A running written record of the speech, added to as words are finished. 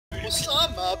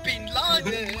Osama Bin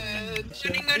Laden.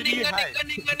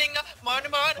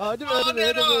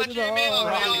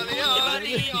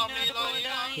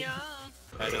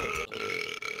 Are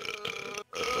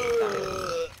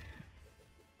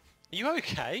you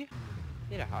okay?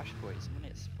 Get a hush, boys. I'm gonna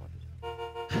get spotted.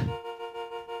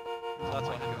 That's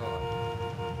what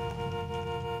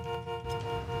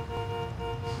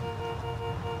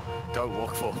Go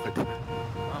walk forward. I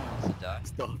want to die.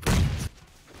 Stop.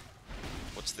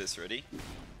 What's this, ready?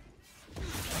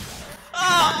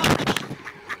 How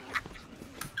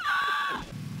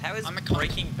is I'm a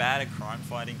Breaking Bad a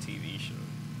crime-fighting TV show?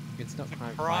 It's not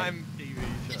Crime TV show.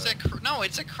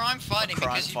 It's a crime fighting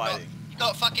because you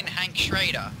got fucking Hank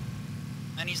Schrader,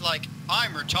 and he's like,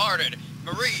 I'm retarded.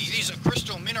 Marie, these are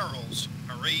crystal minerals.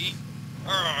 Marie,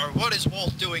 what is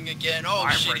Walt doing again? Oh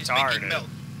I'm shit, he's retarded. making meth.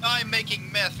 I'm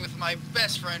making meth with my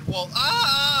best friend Walt.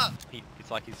 Ah! It's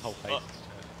like his whole face.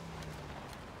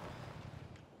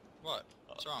 What?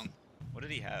 What's wrong? What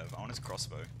did he have? I want his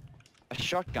crossbow. A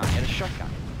shotgun. Get a shotgun.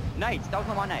 Nades. That was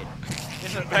not my nade.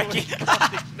 Becky.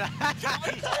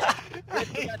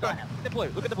 Look at the blue.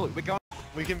 Look at the blue. We're going.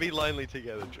 We can be lonely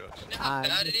together, Josh. You know how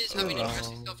bad it is having to dress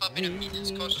yourself up in a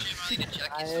minions costume only to jack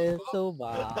I'm yourself so up?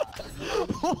 bad.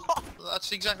 Well,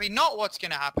 that's exactly not what's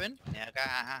gonna happen.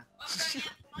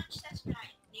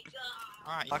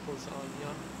 Alright, Buckles on,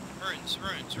 yeah. runes.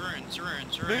 Runes.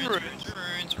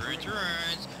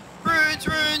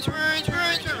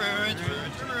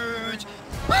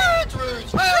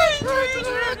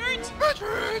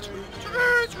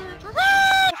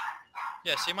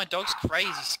 Yeah, see, my dog's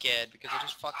crazy scared because I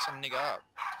just fucked some nigga up.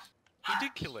 You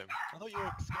did kill him. I thought you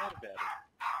were scared about it.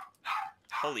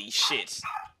 Holy shit.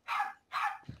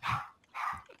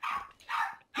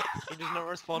 He does not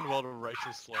respond well to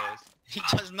racial slurs. He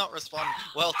does not respond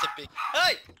well to big.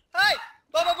 Hey! Hey!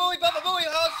 Baba Booey,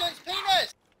 how's Jake's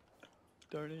penis?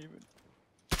 Don't even.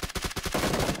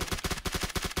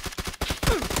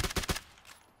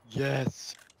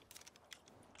 Yes.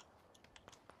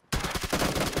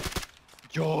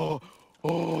 Yo.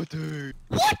 Oh, dude.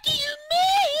 What do you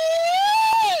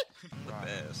mean? The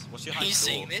best. What's your He's highest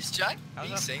seen score? this, Jack? How's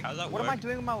He's seen. that What work? am I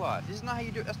doing with my life? This is not how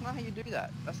you do. That's not how you do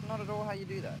that. That's not at all how you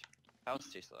do that. That was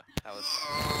too slow. That was.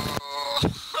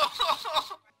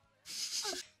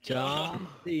 John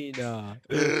Cena.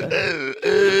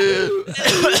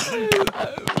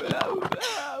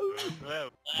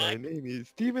 My name is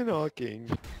Stephen Hawking.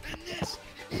 And this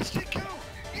is to go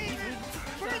even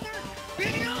further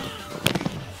beyond.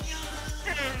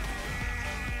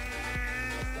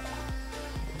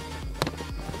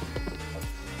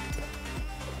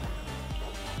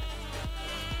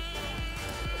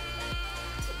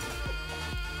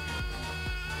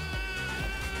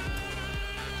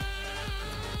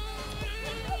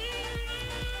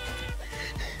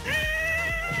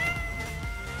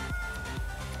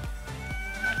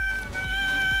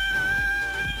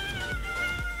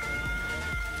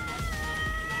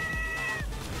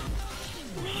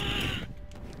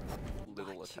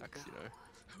 Little attacks, you know.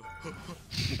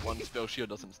 One spell shield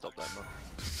doesn't stop that much.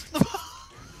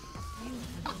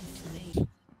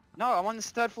 No, I'm on this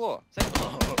third floor. Second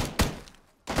floor.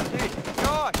 Dude,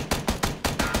 gosh!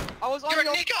 I was on You're a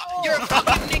your nigger! floor. You're a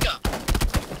fucking nigger!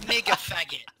 Nigger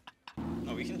faggot.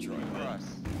 Oh, we can drive it. Cross.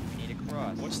 We need to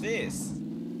cross. What's this?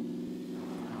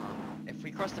 If we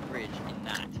cross the bridge in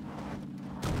that.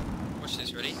 Watch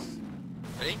this, ready?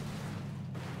 Ready?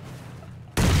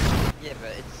 Yeah,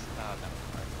 but it's. Oh, no.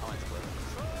 Alright, I went to work.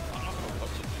 I'm not gonna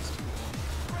watch it this too.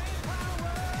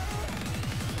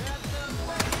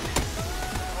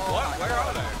 What? Where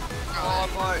are they? Oh,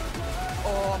 boat.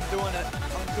 Oh, I'm doing it.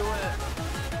 I'm doing it.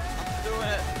 I'm doing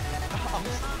it.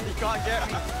 You can't get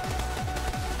me.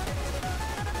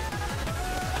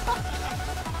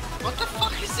 What the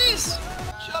fuck is this?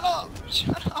 Shut up!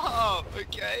 Shut up,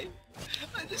 okay?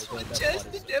 I just want Jess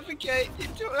to defecate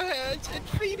into her hands and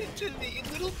feed it to me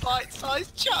in little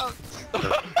bite-sized chunks.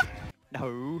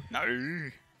 No. No.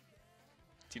 Do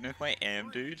you know who I am,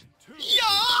 dude? Yeah!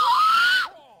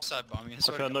 Side bombing, I I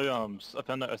swear to found God. no I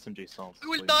found no SMG sounds. I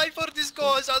will die for this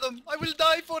cause, Adam. I will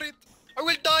die for it. I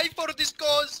will die for this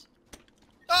cause.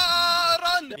 Ah,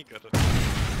 run! You got it.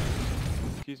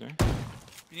 Excuse me.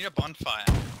 You need a bonfire.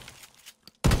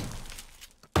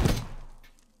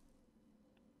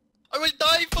 I will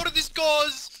die for this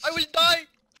cause. I will die.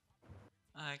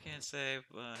 I can't say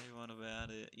what you want about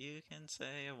it. You can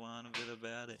say I want a bit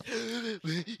about it.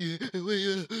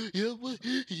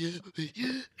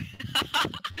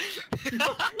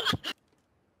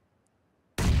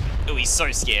 Oh, he's so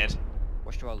scared.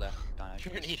 Watch your left. Dino.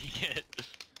 You're an idiot.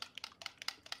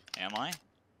 Am I?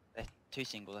 They're two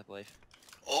singles, I believe.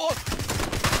 Oh! Oh!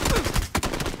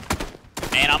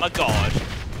 And I'm a god.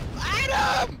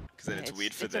 Adam! Because then Yeah, it's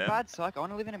weird for it's them. a bad psych. I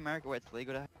want to live in America where it's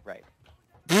legal to rape.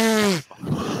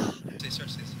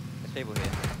 Search this. There's people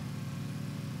here.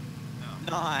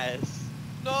 No. Nice.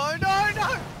 No, no,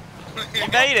 no! You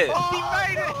made it. Oh, he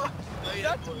made it! Made it,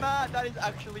 That's boy. mad. That is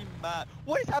actually mad.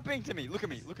 What is happening to me? Look at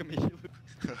me. Look at me.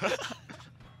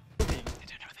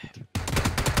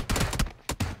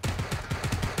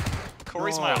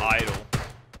 Corey's my idol.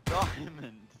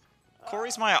 Diamond.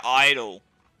 Corey's my idol.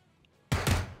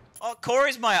 Oh,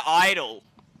 Corey's my idol.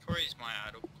 Corey's my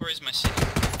idol. Corey's my city.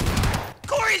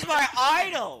 Corey's my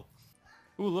idol.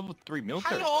 Ooh, level 3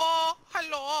 military. Hello!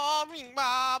 Hello! Ming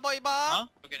ba, boy ba! Huh?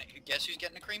 Guess who's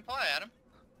getting a cream pie, Adam?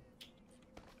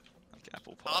 Like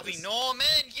apple pies. Harvey Norman,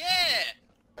 yeah!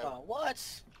 What?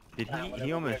 Did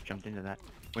he almost jumped into that.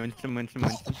 Winston.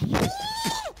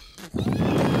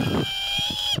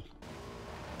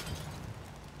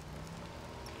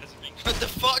 What the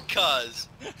fuck, cuz?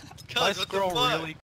 Cuz, what the fuck?